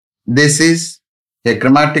This is a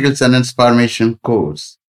grammatical sentence formation course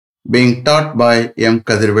being taught by M.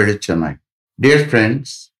 Kadirvedi Chennai. Dear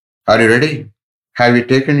friends, are you ready? Have you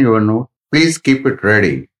taken your note? Please keep it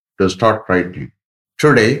ready to start writing.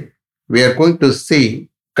 Today, we are going to see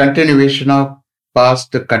continuation of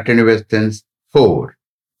past continuous tense 4.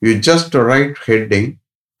 You just write heading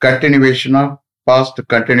continuation of past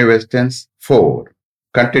continuous tense 4.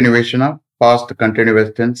 Continuation of past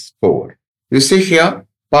continuous tense 4. You see here,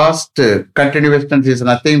 past continuous tense is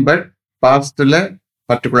nothing but past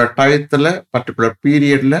particular டயத்துல particular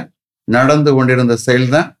periodல நடந்து கொண்டிருந்த செயல்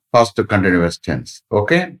தான் past continuous tense.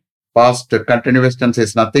 Okay? Past continuous tense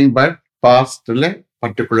is nothing but pastல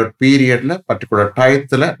particular periodல particular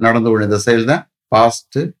டயத்துல நடந்து கொண்டிருந்த செயல் தான்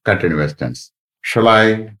past continuous tense. Shall I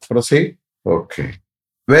proceed? Okay.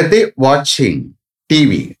 Were they watching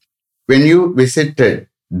TV when you visited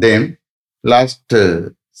them last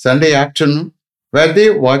Sunday afternoon? Were they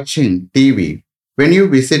watching TV when you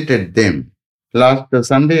visited them last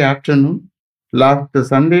Sunday afternoon? Last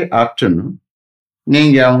Sunday afternoon,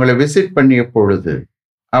 நீங்க அவங்களை visit பண்ணிய பொழுது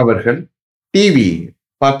அவர்கள் TV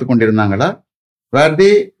பார்த்து கொண்டிருந்தாங்களா? Were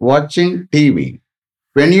they watching TV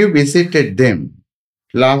when you visited them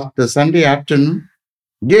last Sunday afternoon?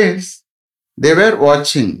 Yes, they were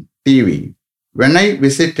watching TV when I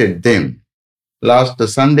visited them last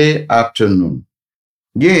Sunday afternoon.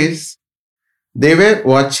 Yes, they were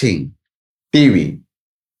watching TV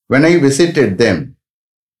when I visited them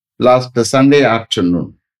last Sunday afternoon.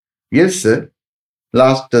 Yes, sir.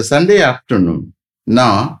 Last Sunday afternoon,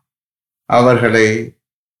 நான் அவர்களை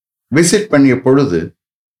visit பண்ணிய பொழுது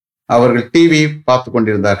அவர்கள் TV பார்த்து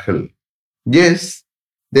கொண்டிருந்தார்கள். Yes,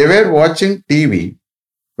 they were watching TV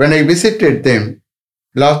when I visited them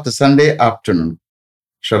last Sunday afternoon.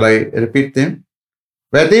 Shall I repeat them?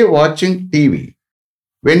 Were they watching TV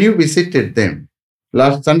when you visited them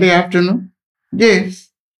last Sunday afternoon? Yes,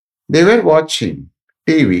 they were watching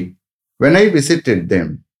TV when I visited them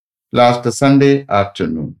last Sunday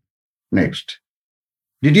afternoon. Next.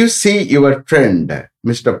 Did you see your friend,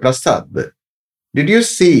 Mr. Prasad? Did you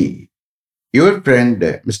see your friend,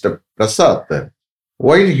 Mr. Prasad,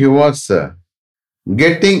 while he was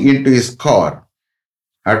getting into his car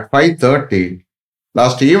at 5:30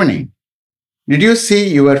 last evening? Did you see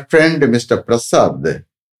your friend, Mr. Prasad,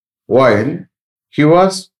 while he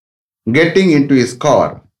was getting into his car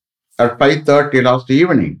at 5:30 last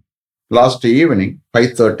evening? Last evening,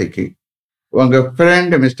 5:30க்கு உங்க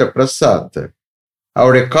friend mister Prasad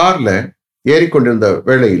அவருடைய கார்ல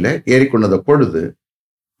ஏறிக்கொண்டிருந்த பொழுது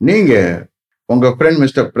நீங்க உங்க friend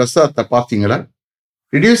mister பிரசாத்தை பார்த்தீங்களா?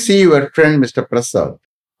 Did you see your friend Mr. Prasad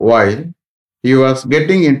while he was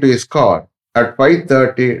getting into his car at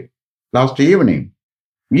 5:30 last evening?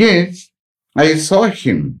 Yes, I saw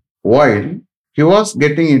him while he was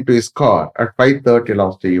getting into his car at 5:30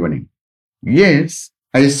 last evening. Yes,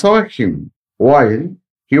 I saw him while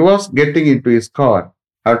he was getting into his car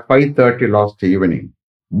at 5:30 last evening.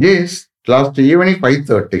 Yes, last evening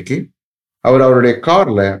 5:30க்கு அவர் அவருடைய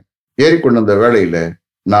கார்ல ஏறிக்கொண்டிருந்த வேளையில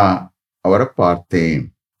நான் அவரை பார்த்தேன்.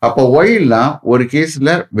 அப்போ ஒயில்னா ஒரு கேஸ்ல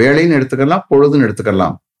வேலைன்னு எடுத்துக்கலாம், பொழுதுன்னு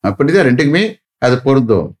எடுத்துக்கலாம். அப்படிதான் ரெண்டுக்குமே அது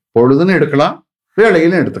பொருந்தும். பொழுதுன்னு எடுக்கலாம்,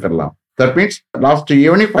 வேலைன்னு எடுத்துக்கலாம். தட் மீன்ஸ் லாஸ்ட்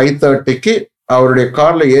ஈவினிங் 5:30க்கு அவருடைய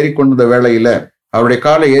கார்ல ஏறிக்கொண்டிருந்த வேளையில அவருடைய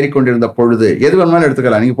கார்ல ஏறிக்கொண்டிருந்த பொழுது எது வேணுமாலும்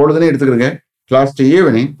எடுத்துக்கலாம். நீங்க பொழுதுனே எடுத்துக்கிறீங்க. லாஸ்ட்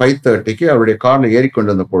ஈவினிங் 5:30க்கு அவருடைய கார்ல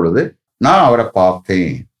ஏறிக்கொண்டிருந்த பொழுது நான் அவரை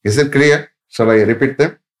பார்த்தேன். Is it clear? Shall I repeat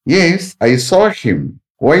them? Yes, I saw him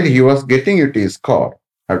while he was getting into his car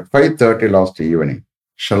at 5:30 last evening.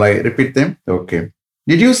 Shall I repeat them? Okay.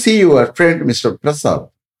 Did you see your friend Mr. Prasad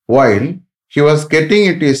while he was getting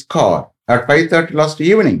into his car at 5:30 last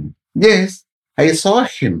evening? Yes, I saw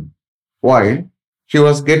him while he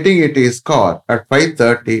was getting into his car at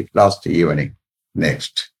 5:30 last evening.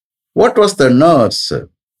 Next. What was the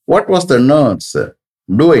nurse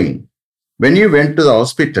doing when you went to the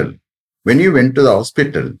hospital? When you went to the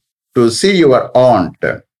hospital to see your aunt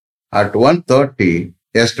at 1:30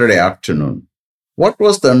 yesterday afternoon? What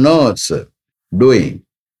was the nurse doing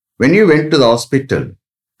when you went to the hospital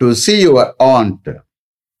to see your aunt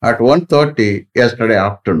at 1:30 yesterday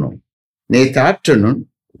afternoon? நேற்று afternoon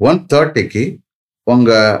 1:30க்கு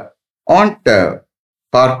உங்க ஆண்ட்டை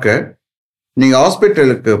பார்க்க நீங்க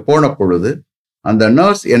ஹாஸ்பிட்டலுக்கு போன பொழுது அந்த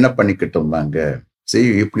nurse என்ன பண்ணிக்கிட்டு இருந்தாங்க? See,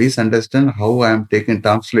 you please understand how I am taking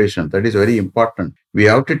translation. That is very important. We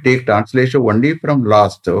have to take translation only from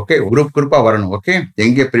last. Okay, குரூப்பா வரணும். ஓகே,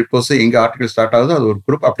 எங்க ப்ரிப்போஸ் எங்க ஆர்டிகல் ஸ்டார்ட் ஆகுதோ அது ஒரு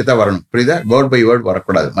குரூப் அப்படித்தான் வரணும். புரியுதா? வேர்ட் பை வேர்ட்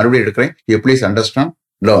வரக்கூடாது. மறுபடியும் எடுக்கிறேன். You please understand.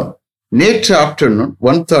 Learn. நேற்று ஆஃப்டர்நூன்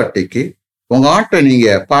 1:30க்கு உங்க ஆண்ட்டை நீங்க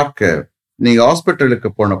பார்க்க நீங்க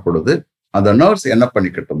ஹாஸ்பிட்டலுக்கு போன பொழுது அந்த நர்ஸ் என்ன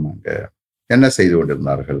பண்ணிக்கிட்டு இருந்தாங்க, என்ன செய்து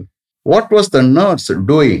கொண்டிருந்தார்கள்? What was the nurse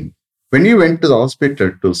doing when you went to the hospital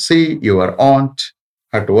to see your aunt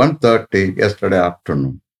at 1:30 yesterday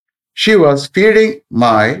afternoon? She was feeding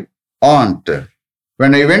my aunt.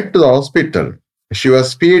 When I went to the hospital, she was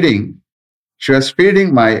feeding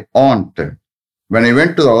my aunt. When I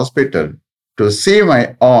went to the hospital to see my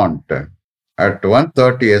aunt at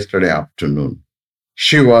 1:30 yesterday afternoon,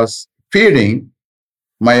 she was feeding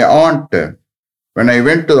my aunt. When I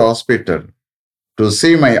went to the hospital to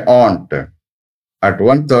see my aunt at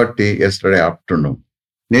 1:30 yesterday afternoon.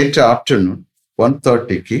 நேற்று afternoon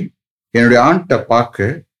 1:30க்கு என்னுடைய ஆண்ட்டை பார்க்க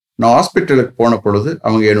நான் ஹாஸ்பிட்டலுக்கு போன பொழுது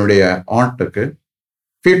அவங்க என்னுடைய ஆண்ட்டுக்கு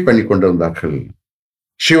ஃபீட் பண்ணி கொண்டிருந்தார்கள்.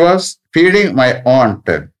 She was feeding my aunt.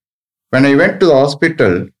 When I went to the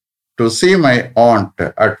hospital to see my aunt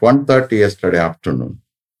at 1:30 yesterday afternoon.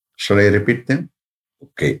 Shall I repeat them?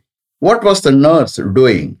 Okay. What was the nurse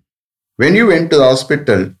doing when you went to the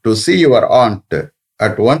hospital to see your aunt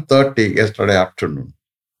at 1:30 yesterday afternoon?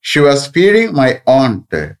 She was feeding my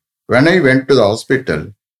aunt when I went to the hospital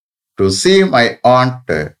to see my aunt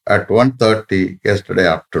at 1:30 yesterday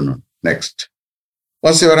afternoon. Next.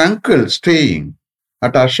 Was your uncle staying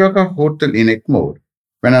at Ashoka Hotel in Egmore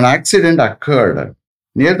when an accident occurred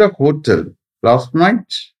near the hotel last night?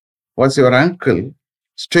 Was your uncle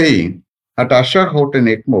staying at Ashoka Hotel in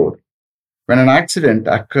Egmore when an accident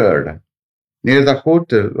occurred near the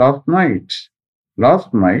hotel last night? Last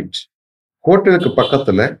night, ஹோட்டலுக்கு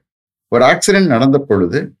பக்கத்துல ஒரு accident நடந்த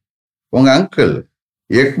பொழுது உங்க uncle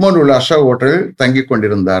Egmore உள்ள அசோக் ஹோட்டலில் தங்கி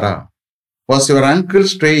கொண்டிருந்தாரா? Was your uncle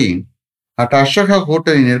staying at Ashoka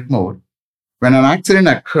Hotel in Egmore when an accident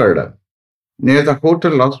occurred near the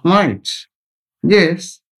hotel last night? Yes,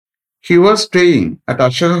 he was staying at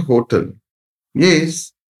Ashoka Hotel. Yes,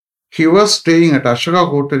 he was staying at Ashoka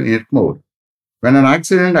Hotel in Egmore when an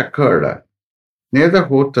accident occurred near the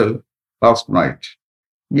hotel last night.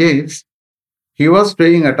 Yes, he was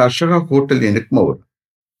staying at Ashoka Hotel in Egmore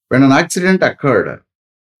when an accident occurred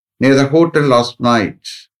near the hotel last night.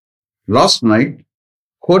 Last night,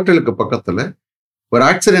 ஹோட்டலுக்கு பக்கத்துல ஒரு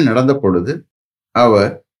accident நடந்த பொழுது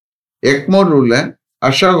அவர் எக்மோர் உள்ள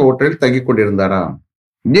அசோக் ஹோட்டலில் தங்கி கொண்டிருந்தாரா?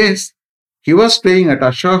 Yes, he was staying at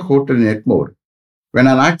Ashoka Hotel in Egmore when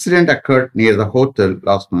an accident occurred near the hotel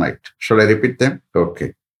last night. Shall I repeat them? Okay.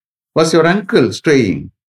 Was your uncle staying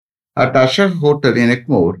at Ashoka Hotel in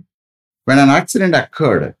Egmore when an accident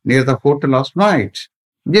occurred near the hotel last night?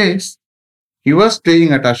 Yes, he was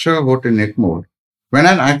staying at Ashoka Hotel in Egmore when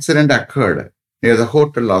an accident occurred near the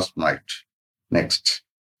hotel last night. Next.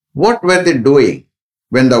 What were they doing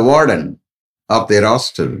when the warden of their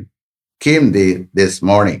hostel came there this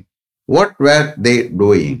morning? What were they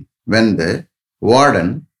doing when the warden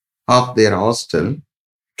of their hostel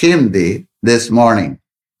came there this morning?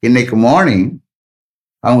 இன்னைக்கு morning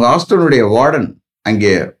அவங்க ஹாஸ்டலுடைய warden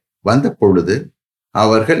அங்கே வந்த பொழுது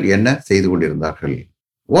அவர்கள் என்ன செய்து கொண்டிருந்தார்கள்?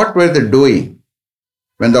 What were they doing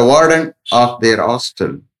when the warden of their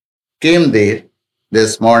hostel came there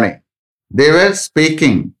this morning? They were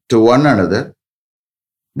speaking to one another.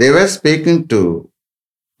 They were speaking to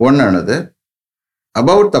one another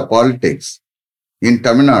about the politics in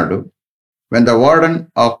Tamil Nadu when the warden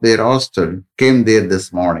of their hostel came there this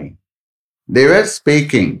morning. They were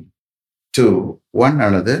speaking to one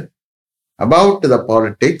another about the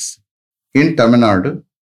politics in Tamil Nadu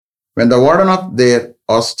when the warden of their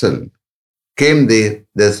hostel came there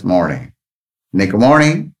this morning. இன்னைக்கு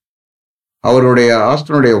morning அவருடைய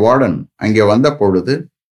ஹாஸ்டலுடைய warden அங்கே வந்த பொழுது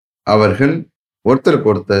அவர்கள் ஒருத்தருக்கு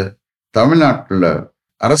ஒருத்தர் தமிழ்நாட்டில்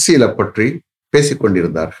அரசியலை பற்றி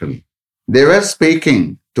பேசிக்கொண்டிருந்தார்கள். They were speaking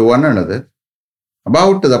to one another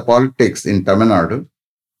about the politics in Tamil Nadu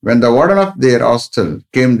when the warden of their hostel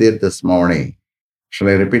came there this morning. Shall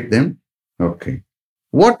I repeat them? Okay.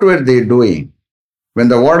 What were they doing when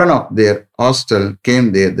the warden of their hostel came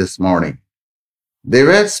there this morning? They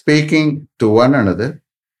were speaking to one another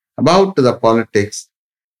about the politics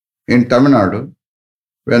in Tamil Nadu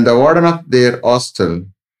when the warden of their hostel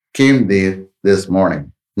came there this morning.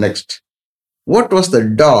 Next. What was the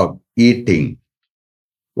dog eating?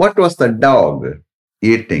 What was the dog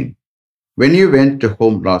eating when you went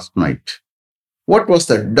home last night? What was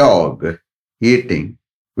the dog eating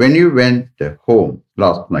when you went home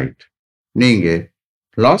last night? நீங்க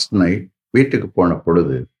last night வீட்டுக்கு போன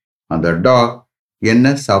பொழுது அந்த talk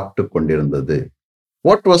என்ன சாப்பிட்டு கொண்டிருந்தது?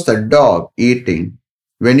 What was the dog eating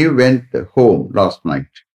when you went home last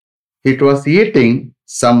night? It was eating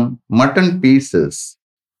some mutton pieces.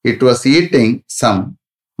 It was eating some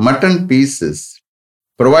mutton pieces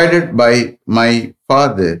provided by my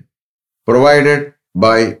father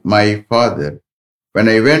when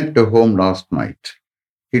I went to home last night.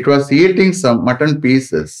 It was eating some mutton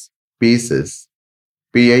pieces,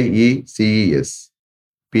 P-I-E-C-E-S,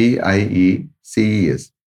 P-I-E-C-E-S.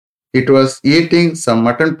 It was eating some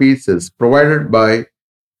mutton pieces provided by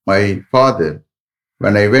my father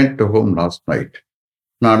when I went to home last night.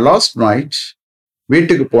 நான் last night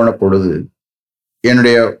வீட்டுக்கு போன பொழுது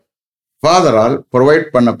என்னுடைய ஃபாதரால் provide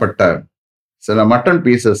பண்ணப்பட்ட சில mutton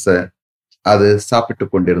பீசஸை அது சாப்பிட்டு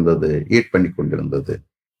கொண்டிருந்தது, ஈட் பண்ணி கொண்டிருந்தது.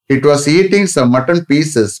 It was eating some mutton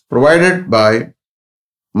pieces provided by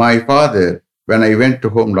my father when I went to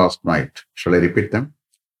home last night. Shall I repeat them?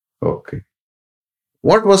 Okay.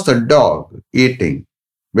 What was the dog eating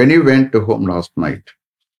when you went to home last night?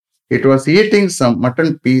 It was eating some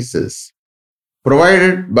mutton pieces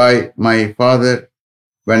provided by my father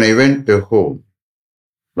when I went to home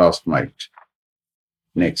last night.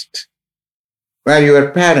 Next. Were your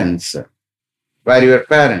parents?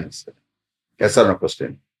 Yes or no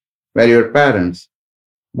question. Were your parents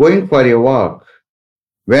going for a walk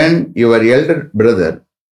when your elder brother,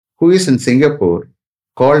 who is in Singapore,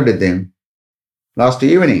 called them last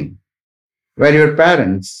evening? Were your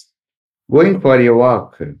parents going for a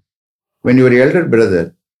walk when your elder brother,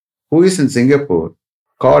 who is in Singapore,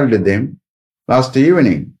 called them last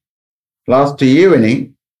evening? Last evening,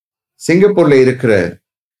 சிங்கப்பூர்ல இருக்கிற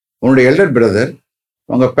உன்னுடைய elder brother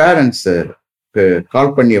உங்க பேரண்ட்ஸுக்கு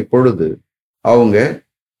கால் பண்ணிய பொழுது அவங்க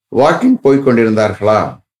walking போய் கொண்டிருந்தார்களா?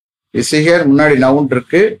 இசிஹியர் முன்னாடி நவுன்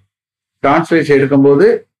இருக்கு. டிரான்ஸ்லேஷன் எடுக்கும்போது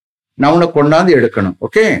நவுனை கொண்டாந்து எடுக்கணும்.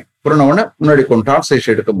 ஓகே, புறநவுனை முன்னாடி கொண்டு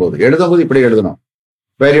டிரான்ஸ்லேஷன் எடுக்கும்போது எழுதும்போது இப்படி எழுதணும்.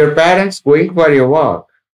 Were your parents going for a walk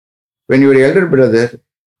when your elder brother,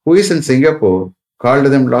 who is in Singapore, called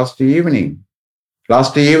them last evening?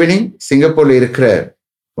 Last evening சிங்கப்பூர்ல இருக்கிற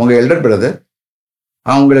உங்க எல்டர் பிரதர்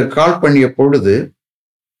அவங்களுக்கு கால் பண்ணிய பொழுது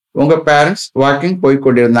உங்க பேரண்ட்ஸ் வாக்கிங் போய்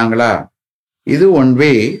கொண்டிருந்தாங்களா? இது ஒன்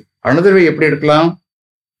வே. அனதர் வே எப்படி இருக்கலாம்?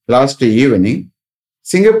 லாஸ்ட் ஈவினிங்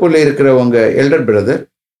சிங்கப்பூர்ல இருக்கிற உங்க எல்டர் பிரதர்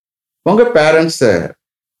உங்க பேரண்ட்ஸ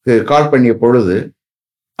கால் பண்ணிய பொழுது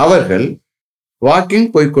அவர்கள் வாக்கிங்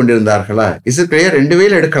போய் கொண்டிருந்தார்களா? Is it clear? ரெண்டு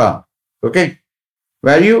வேல எடுக்கலாம். Okay.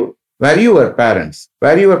 Were your parents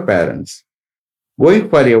going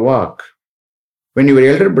for a walk when your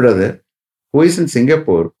elder brother, who is in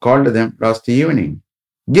Singapore, called them last evening?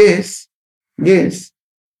 Yes.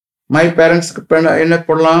 My parents என்ன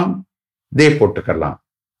போடலாம்? they போட்டுக்கலாம்.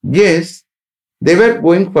 Yes, they were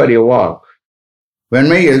going for a walk when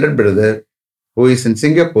my elder brother, who is in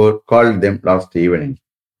Singapore, called them last evening.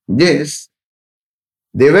 Yes,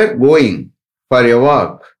 they were going for a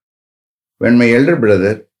walk when my elder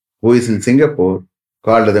brother, who is in Singapore,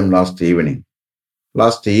 called them last evening.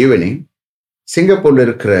 Last evening சிங்கப்பூர்ல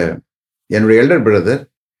இருக்கிற என்னுடைய elder brother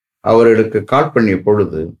அவர்களுக்கு கால் பண்ணிய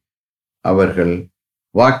பொழுது அவர்கள்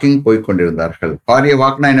walking போய் கொண்டிருந்தார்கள். பாரிய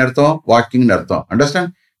வாக்னா என்ன அர்த்தம்? வாக்கிங்னு அர்த்தம்.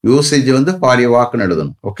 அண்டர்ஸ்டாண்ட்? யூசேஜ் வந்து பாரிய வாக்குன்னு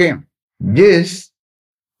எழுதணும். Okay. S,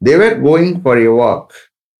 they were going for a walk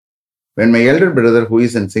when my elder brother, who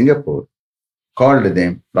is in Singapore, called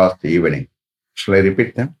them last evening. Shall I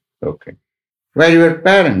repeat them? Okay. Were your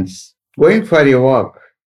parents going for a walk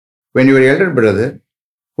when your elder brother,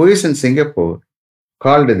 who is in Singapore,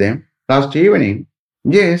 called them last evening?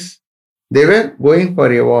 Yes, they were going for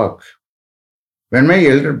a walk when my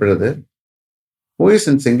elder brother, who is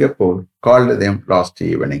in Singapore, called them last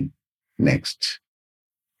evening. Next.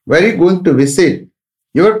 Were you going to visit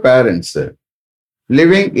your parents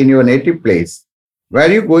living in your native place?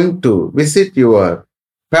 Were you going to visit your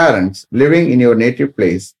parents living in your native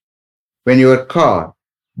place when your car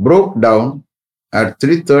broke down at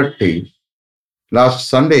 3:30 last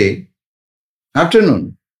Sunday afternoon?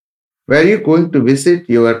 Were you going to visit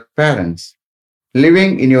your parents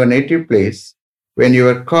living in your native place when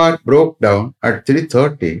your car broke down at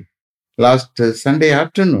 3:30 last Sunday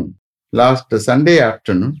afternoon? Last Sunday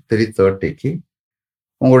afternoon 3:30க்கு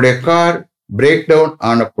உங்களுடைய car break down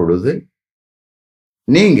ஆன பொழுது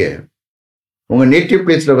நீங்க உங்க native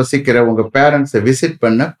பிளேஸ்ல வசிக்கிற உங்க பேரண்ட்ஸை visit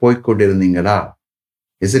பண்ண போய்கொண்டிருந்தீங்களா?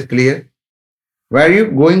 Is it clear? Were you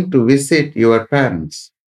going to visit your parents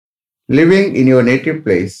living in your native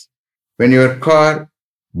place when your car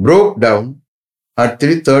broke down at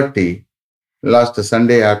 3:30 last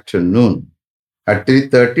Sunday afternoon? At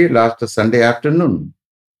 3:30 last Sunday afternoon?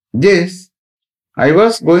 Yes, I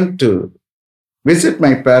was going to visit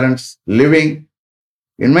my parents living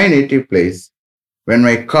in my native place when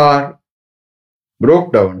my car broke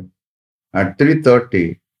down at 3:30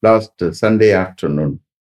 last Sunday afternoon.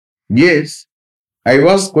 Yes, I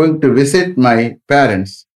was going to visit my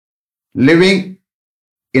parents living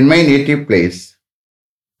in my native place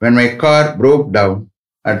when my car broke down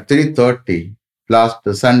at 3:30 last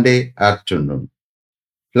Sunday afternoon.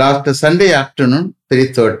 Last Sunday afternoon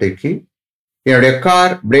 3:30க்கு என்னுடைய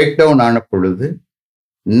car break down ஆன பொழுது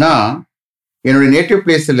நான் என்னுடைய native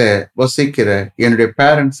பிளேஸில் வசிக்கிற என்னுடைய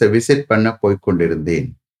பேரண்ட்ஸை visit பண்ண போய்கொண்டிருந்தேன்.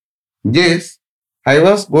 Yes, I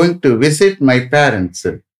was going to visit my parents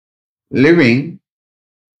living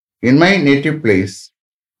in my native place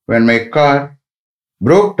when my car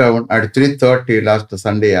broke down at 3:30 last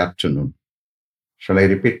Sunday afternoon. Shall I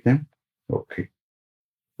repeat them? Okay.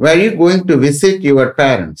 Were you going to visit your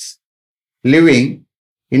parents living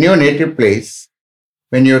in your native place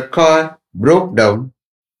when your car broke down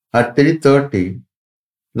at 3:30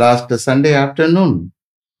 last Sunday afternoon?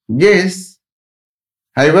 Yes,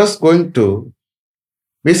 I was going to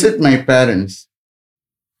visit my parents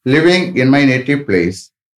living in my native place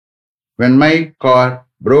when my car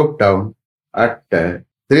broke down at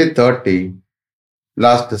 3:30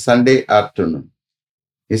 last Sunday afternoon.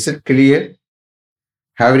 Is it clear?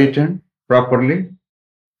 Have written properly?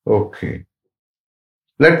 Okay.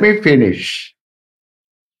 Let me finish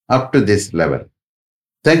up to this level.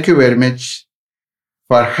 Thank you very much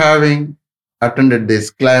for having attended this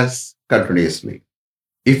class continuously.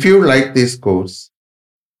 If you like this course,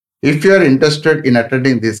 if you are interested in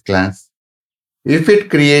attending this class, if it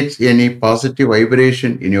creates any positive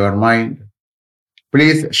vibration in your mind,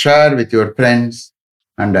 please share with your friends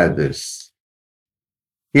and others.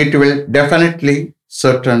 It will definitely,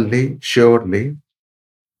 certainly, surely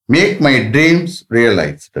make my dreams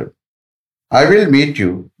realized. I will meet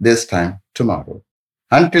you this time tomorrow.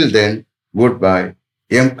 Until then, goodbye.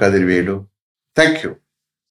 M. Kadirvelu. Thank you.